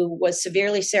brother who was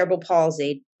severely cerebral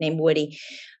palsied named Woody.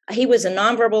 He was a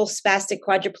nonverbal spastic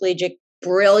quadriplegic,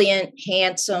 brilliant,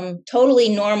 handsome, totally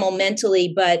normal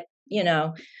mentally, but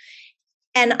and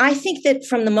I think that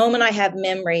from the moment I have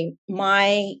memory,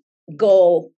 my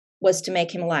goal was to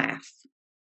make him laugh.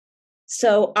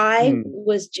 So I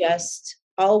was just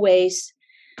always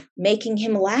making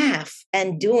him laugh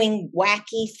and doing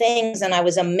wacky things. And I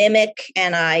was a mimic,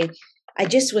 and I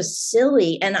just was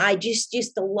silly. And I just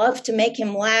used to love to make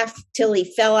him laugh till he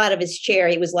fell out of his chair.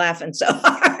 He was laughing so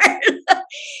hard.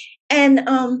 And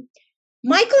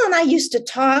Michael and I used to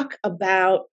talk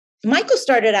about, Michael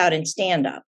started out in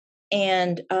stand-up.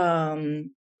 And,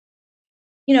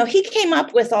 he came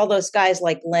up with all those guys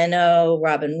like Leno,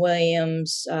 Robin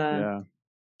Williams,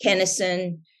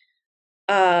 Kennison.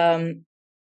 And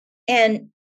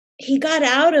he got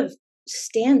out of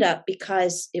stand-up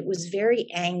because it was very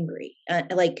angry, and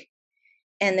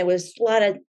there was a lot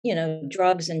of,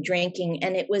 drugs and drinking,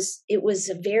 and it was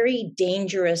a very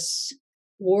dangerous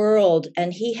world,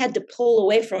 and he had to pull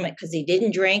away from it because he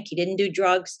didn't drink, he didn't do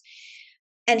drugs,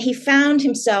 and he found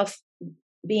himself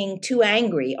being too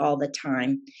angry all the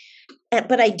time.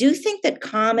 But I do think that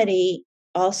comedy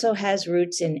also has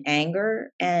roots in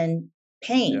anger and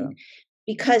pain,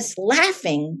 because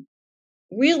laughing,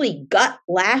 really gut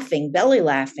laughing, belly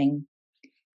laughing,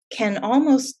 can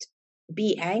almost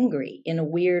be angry in a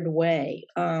weird way.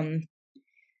 I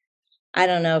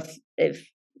don't know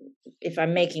if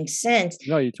I'm making sense.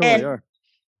 No, you totally are.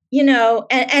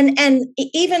 And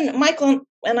even Michael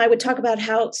and I would talk about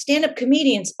how stand-up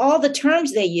comedians, all the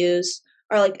terms they use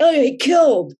are like, oh, he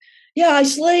killed. Yeah, I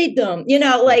slayed them.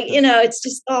 It's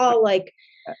just all like.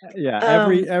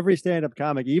 Every stand-up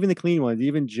comic, even the clean ones,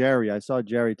 even Jerry. I saw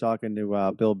Jerry talking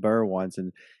to Bill Burr once,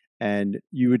 and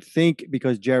you would think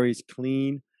because Jerry's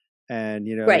clean and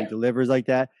he delivers like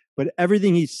that, but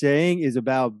everything he's saying is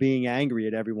about being angry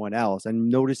at everyone else and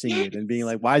noticing it and being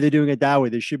like, why are they doing it that way?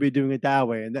 They should be doing it that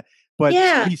way. But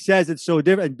he says it's so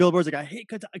different. And Bill Burr's like, I hate,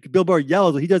 because Bill Burr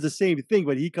yells. He does the same thing,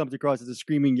 but he comes across as a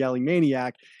screaming, yelling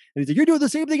maniac. And he's like, you're doing the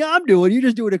same thing I'm doing. You're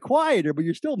just doing it quieter, but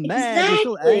you're still mad. You're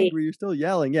still angry. You're still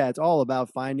yelling. Yeah, it's all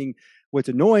about finding what's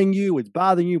annoying you, what's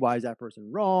bothering you. Why is that person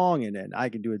wrong? And then I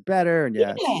can do it better. And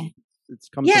it's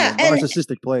come from a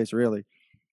narcissistic place, really.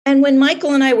 And when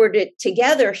Michael and I were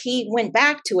together, he went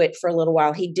back to it for a little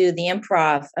while. He'd do the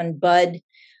improv, and Bud,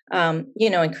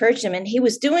 encouraged him, and he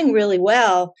was doing really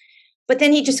well. But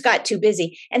then he just got too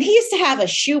busy. And he used to have a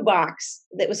shoebox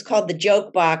that was called the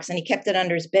joke box, and he kept it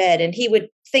under his bed. And he would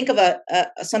think of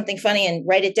something funny and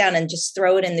write it down and just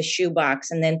throw it in the shoebox.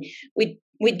 And then we'd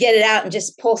get it out and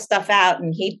just pull stuff out,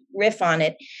 and he'd riff on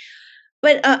it.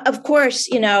 But of course,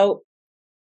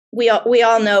 we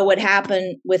all know what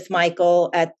happened with Michael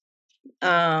at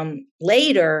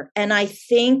later, and I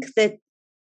think that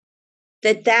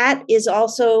is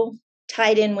also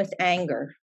tied in with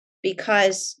anger,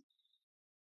 because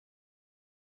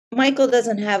Michael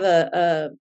doesn't have a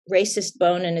racist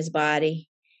bone in his body,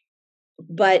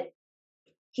 but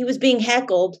he was being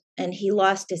heckled and he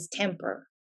lost his temper,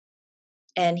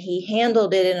 and he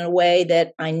handled it in a way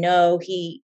that I know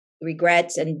he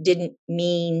regrets and didn't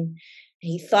mean.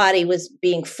 He thought he was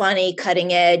being funny,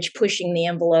 cutting edge, pushing the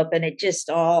envelope, and it just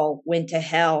all went to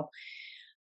hell.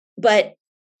 But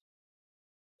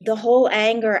the whole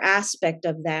anger aspect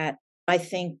of that, I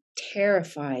think,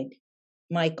 terrified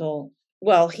Michael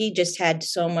well, he just had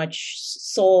so much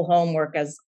soul homework,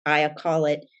 as I call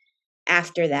it,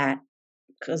 after that,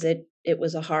 because it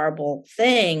was a horrible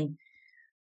thing.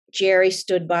 Jerry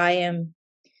stood by him.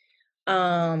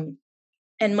 And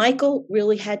Michael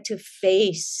really had to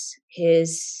face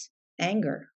his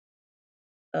anger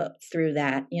through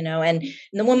that, and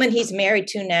the woman he's married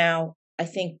to now, I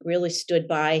think, really stood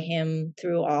by him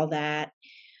through all that.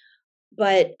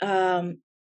 But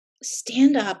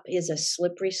stand up is a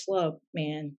slippery slope,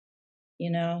 man.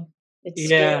 It's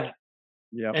scary.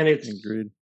 Yeah, and agreed.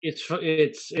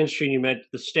 It's interesting you meant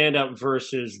the stand up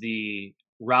versus the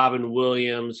Robin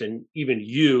Williams and even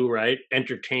you, right?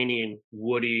 Entertaining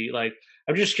Woody. Like,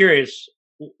 I'm just curious,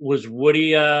 was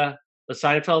Woody a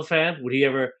Seinfeld fan? Would he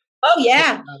ever? Oh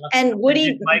yeah, and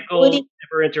Did Michael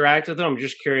ever interact with him? I'm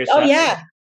just curious. Oh yeah,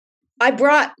 I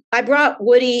brought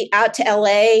Woody out to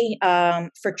LA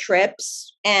for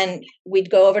trips, and we'd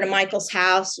go over to Michael's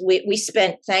house. We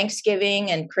spent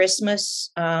Thanksgiving and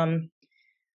Christmas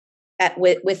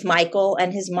with Michael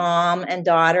and his mom and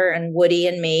daughter, and Woody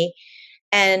and me.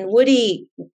 And Woody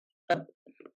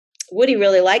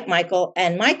really liked Michael,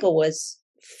 and Michael was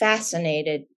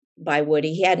fascinated by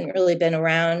Woody. He hadn't really been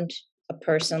around a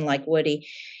person like Woody.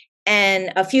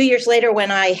 And a few years later,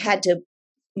 when I had to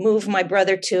move my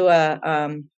brother to a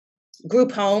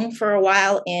group home for a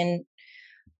while in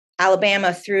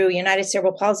Alabama through United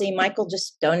Cerebral Palsy, Michael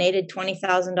just donated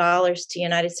 $20,000 to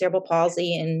United Cerebral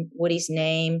Palsy in Woody's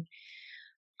name.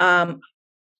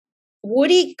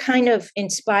 Woody kind of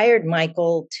inspired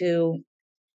Michael to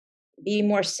be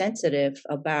more sensitive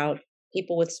about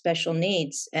people with special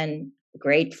needs, and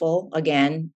grateful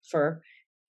again for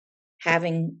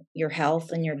having your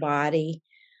health and your body.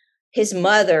 His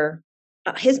mother,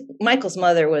 Michael's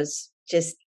mother was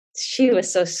just, she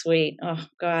was so sweet. Oh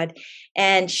God.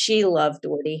 And she loved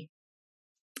Woody.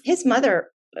 His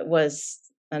mother was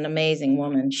an amazing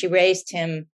woman. She raised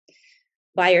him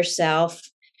by herself.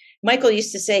 Michael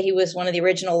used to say he was one of the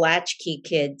original latchkey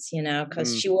kids,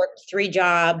 because she worked 3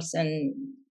 jobs and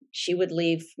she would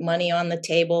leave money on the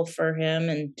table for him.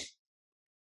 And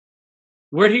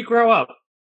where'd he grow up?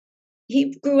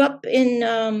 He grew up in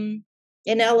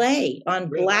LA on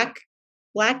really?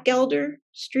 Black Gelder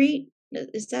Street.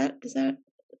 Is that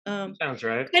sounds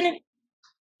right? Kind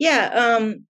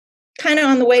of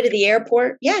on the way to the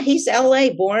airport. Yeah, he's LA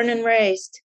born and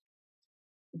raised,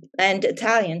 and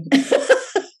Italian.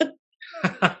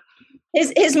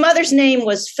 His mother's name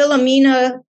was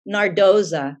Filomena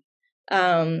Nardoza,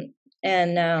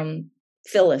 and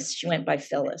Phyllis. She went by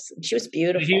Phyllis. And she was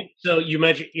beautiful. So you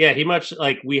mentioned, he much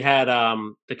like we had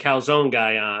the Calzone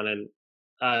guy on, and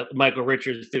Michael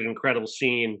Richards did an incredible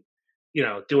scene,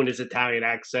 doing his Italian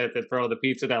accent and throwing the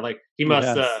pizza down. Like he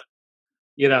must,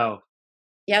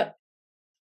 Yep.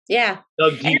 Yeah.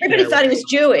 And everybody thought he was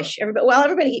Jewish.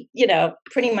 Everybody,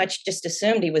 pretty much just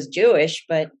assumed he was Jewish,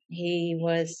 but he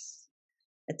was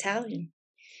Italian,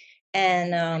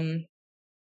 and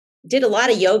did a lot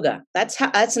of yoga.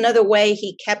 That's another way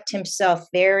he kept himself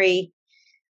very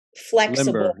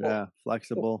flexible.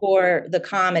 Flexible for the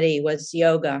comedy was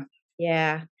yoga.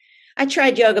 Yeah, I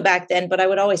tried yoga back then, but I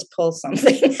would always pull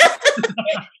something.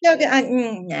 Yoga, I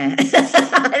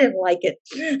didn't like it.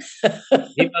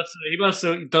 He must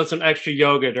have done some extra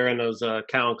yoga during those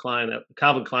Calvin Klein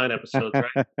episodes,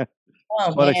 right?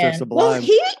 Oh man.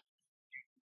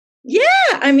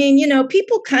 Well,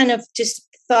 people kind of just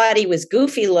thought he was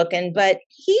goofy looking, but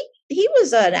he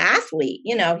was an athlete.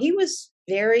 He was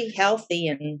very healthy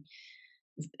and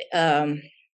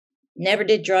never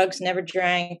did drugs, never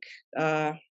drank,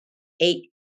 ate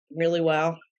really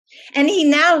well. And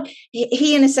he and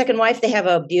his second wife, they have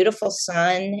a beautiful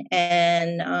son,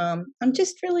 and I'm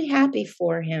just really happy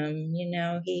for him.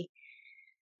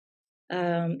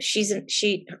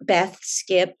 Beth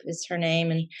Skip is her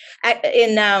name, and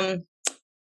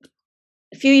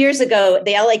a few years ago,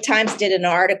 the LA Times did an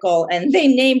article, and they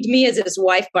named me as his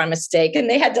wife by mistake, and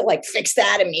they had to fix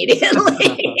that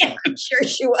immediately. I'm sure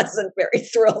she wasn't very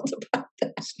thrilled about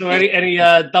that. So, any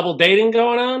double dating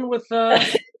going on with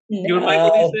you and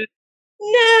Michael?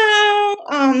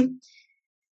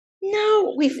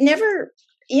 No, we've never,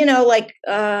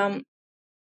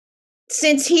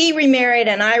 since he remarried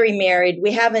and I remarried,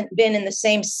 we haven't been in the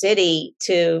same city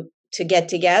to get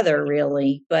together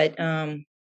really, but how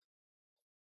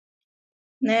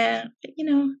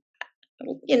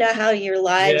your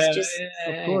lives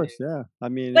of course, yeah. I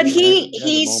mean, but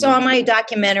he saw my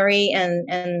documentary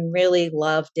and really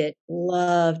loved it,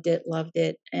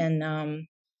 and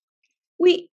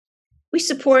we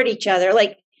support each other.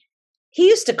 Like, he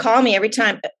used to call me every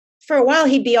time. for a while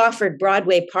he'd be offered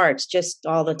Broadway parts just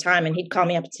all the time, and he'd call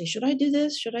me up and say, should I do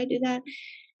this, should I do that?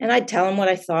 And I'd tell him what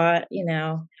I thought,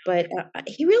 but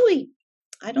he really,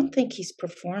 I don't think he's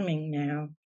performing now.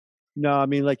 No, I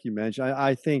mean, like you mentioned,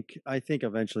 I think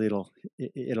eventually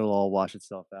it'll all wash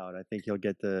itself out. I think he'll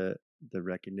get the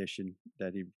recognition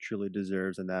that he truly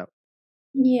deserves, and that.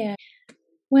 Yeah.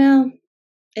 Well,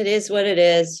 it is what it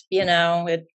is.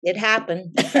 It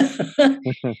happened.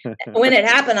 When it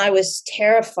happened, I was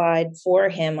terrified for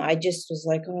him. I just was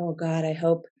like, oh God, I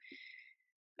hope.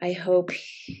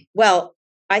 Well,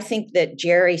 I think that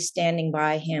Jerry standing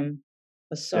by him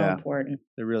was so important.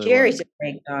 It really Jerry's was. a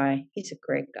great guy. He's a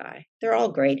great guy. They're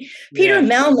all great. Peter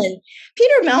Melman,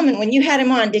 when you had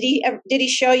him on, did he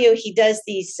show you he does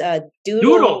these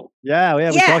doodle? Yeah, we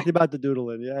talked about the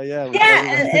doodling. Yeah.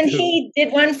 And he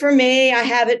did one for me. I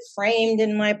have it framed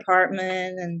in my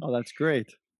apartment. And oh, that's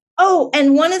great. Oh,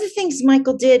 and one of the things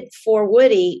Michael did for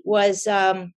Woody was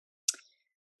the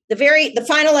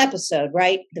final episode,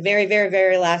 right? The very, very,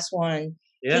 very last one.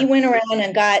 Yeah. He went around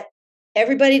and got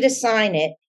everybody to sign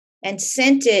it and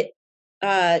sent it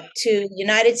to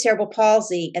United Cerebral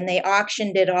Palsy, and they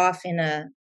auctioned it off in a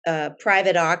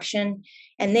private auction,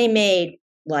 and they made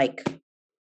like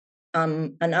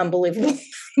an unbelievable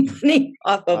money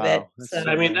off of it. So,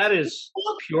 I mean, that's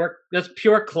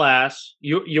pure class.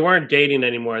 You weren't dating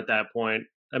anymore at that point.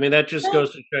 I mean, that just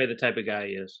goes to show you the type of guy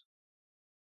he is.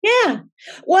 Yeah.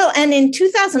 Well, and in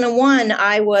 2001,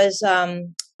 I was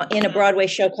in a Broadway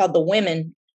show called The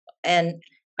Women, and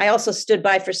I also stood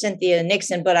by for Cynthia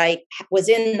Nixon, but I was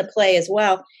in the play as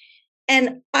well.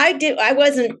 And I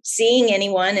wasn't seeing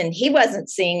anyone, and he wasn't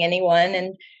seeing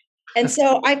anyone. And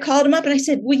so I called him up and I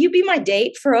said, will you be my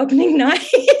date for opening night?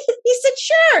 He said,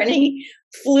 sure. And he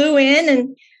flew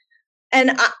in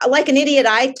and I, like an idiot,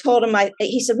 I told him,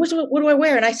 he said, what do I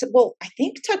wear? And I said, well, I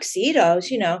think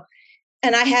tuxedos,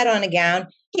 and I had on a gown.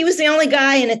 He was the only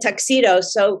guy in a tuxedo.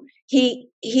 So he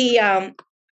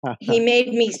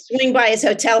made me swing by his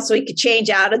hotel so he could change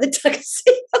out of the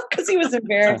tuxedo because he was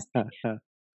embarrassed.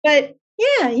 But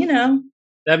yeah,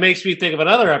 that makes me think of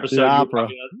another episode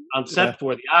on set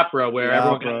for the opera where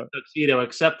everyone got a tuxedo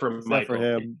except for Michael. For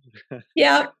him.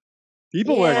 Yeah.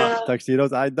 People wear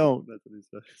tuxedos. I don't. That's what he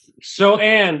says. So,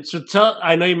 Anne,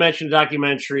 I know you mentioned a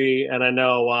documentary, and I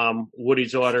know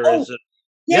Woody's Order is.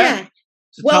 Yeah.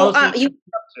 So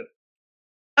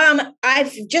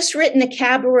I've just written a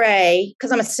cabaret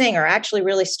because I'm a singer. I actually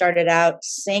really started out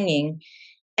singing,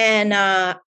 and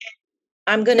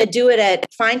I'm going to do it at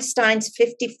Feinstein's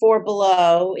 54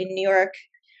 Below in New York.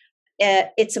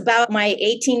 It's about my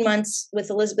 18 months with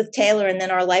Elizabeth Taylor and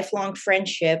then our lifelong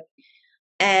friendship.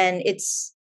 And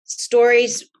it's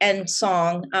stories and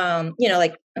song,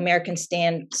 like American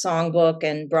Songbook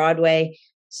and Broadway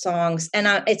songs. And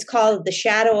it's called The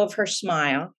Shadow of Her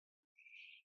Smile.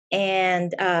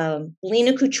 And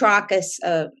Lena Koutrakis,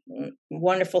 a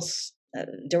wonderful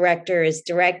director, is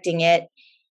directing it.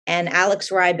 And Alex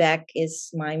Rybeck is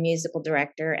my musical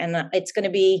director. And it's going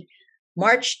to be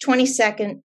March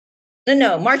 31st,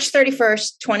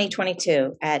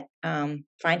 2022 at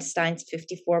Feinstein's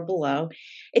 54 Below.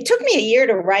 It took me a year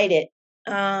to write it.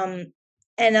 And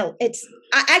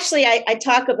I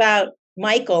talk about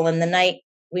Michael and the night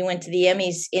we went to the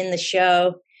Emmys in the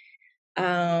show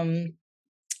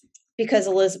because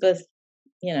Elizabeth,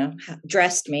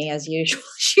 dressed me as usual.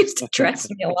 She used to dress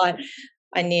me a lot.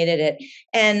 I needed it.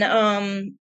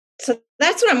 And so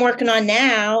that's what I'm working on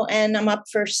now. And I'm up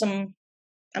for some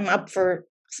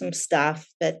stuff,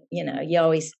 but you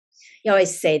always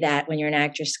say that when you're an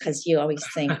actress, because you always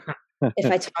think if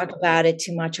I talk about it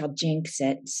too much, I'll jinx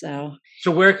it. So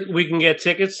where we can get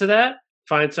tickets to that?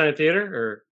 Feinstein Theater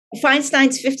or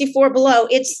Feinstein's 54 Below.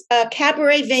 It's a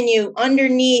cabaret venue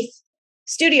underneath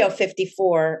Studio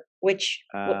 54, which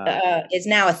is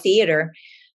now a theater.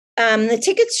 The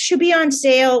tickets should be on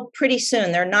sale pretty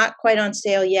soon. They're not quite on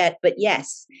sale yet, but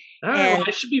yes. All right, well,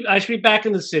 I should be back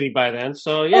in the city by then.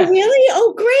 So yeah. Oh really?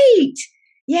 Oh great.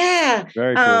 Yeah.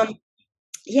 Very cool.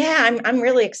 Yeah, I'm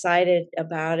really excited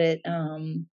about it.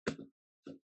 So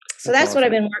that's awesome. What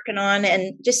I've been working on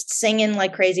and just singing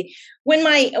like crazy. When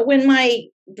my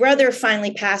brother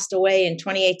finally passed away in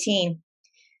 2018,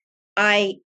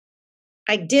 I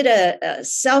did a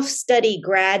self-study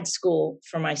grad school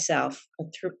for myself,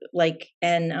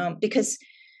 because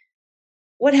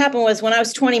what happened was when I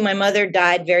was 20, my mother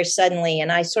died very suddenly,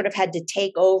 and I sort of had to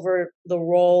take over the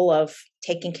role of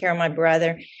taking care of my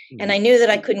brother. Mm-hmm. And I knew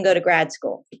that I couldn't go to grad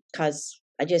school because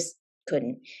I just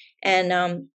couldn't.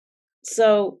 And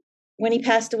so when he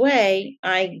passed away,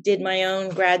 I did my own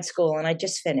grad school, and I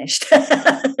just finished.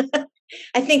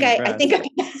 I think I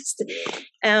passed.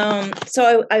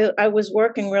 So I was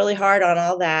working really hard on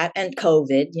all that, and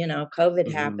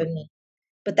COVID happened,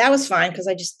 but that was fine because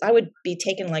I would be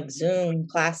taking like Zoom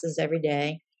classes every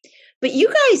day. But you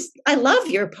guys, I love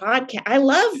your podcast. I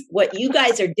love what you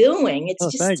guys are doing.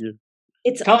 It's thank you.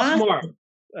 It's Tell us awesome. more.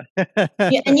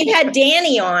 And you had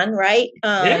Danny on, right?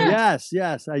 Yes.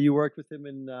 You worked with him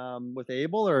in with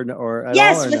Abel or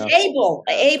yes, all, with no?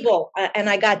 Abel, and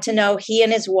I got to know he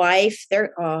and his wife.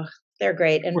 They're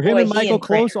great. And were him and Michael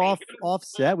close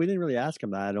offset? We didn't really ask him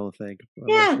that. I don't think. I'm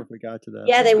not sure if we got to that.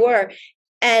 Yeah, they were.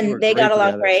 And they got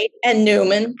along great. And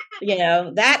Newman,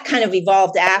 that kind of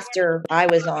evolved after I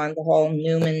was on, the whole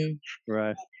Newman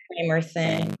Kramer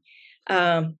thing.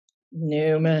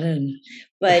 Newman.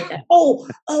 But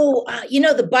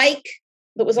the bike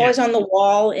that was always on the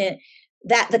wall, and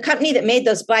that the company that made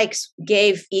those bikes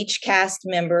gave each cast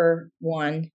member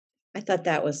one. I thought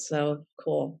that was so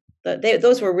cool.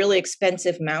 Those were really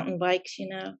expensive mountain bikes,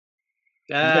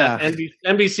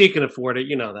 NBC can afford it,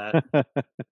 you know that.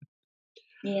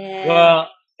 Yeah. Well,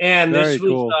 and this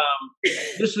was cool.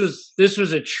 This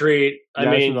was a treat. I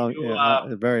mean,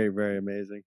 very, very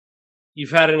amazing.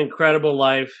 You've had an incredible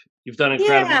life. You've done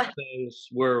incredible things.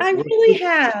 I really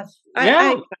have.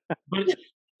 But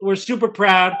we're super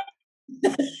proud.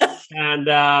 And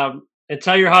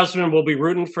tell your husband we'll be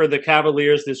rooting for the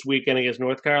Cavaliers this weekend against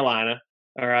North Carolina.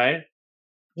 All right.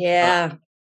 Yeah.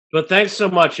 But thanks so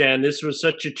much, Ann. This was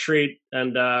such a treat,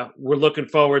 and we're looking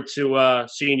forward to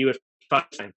seeing you at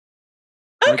Fox. Okay.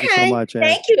 Thank you so much, Ann.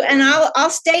 Thank you, and I'll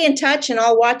stay in touch, and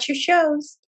I'll watch your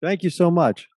shows. Thank you so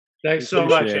much. Thanks so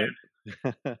much, Ann.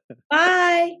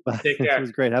 Bye. Take care. It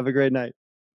was great. Have a great night.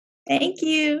 Thank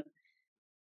you.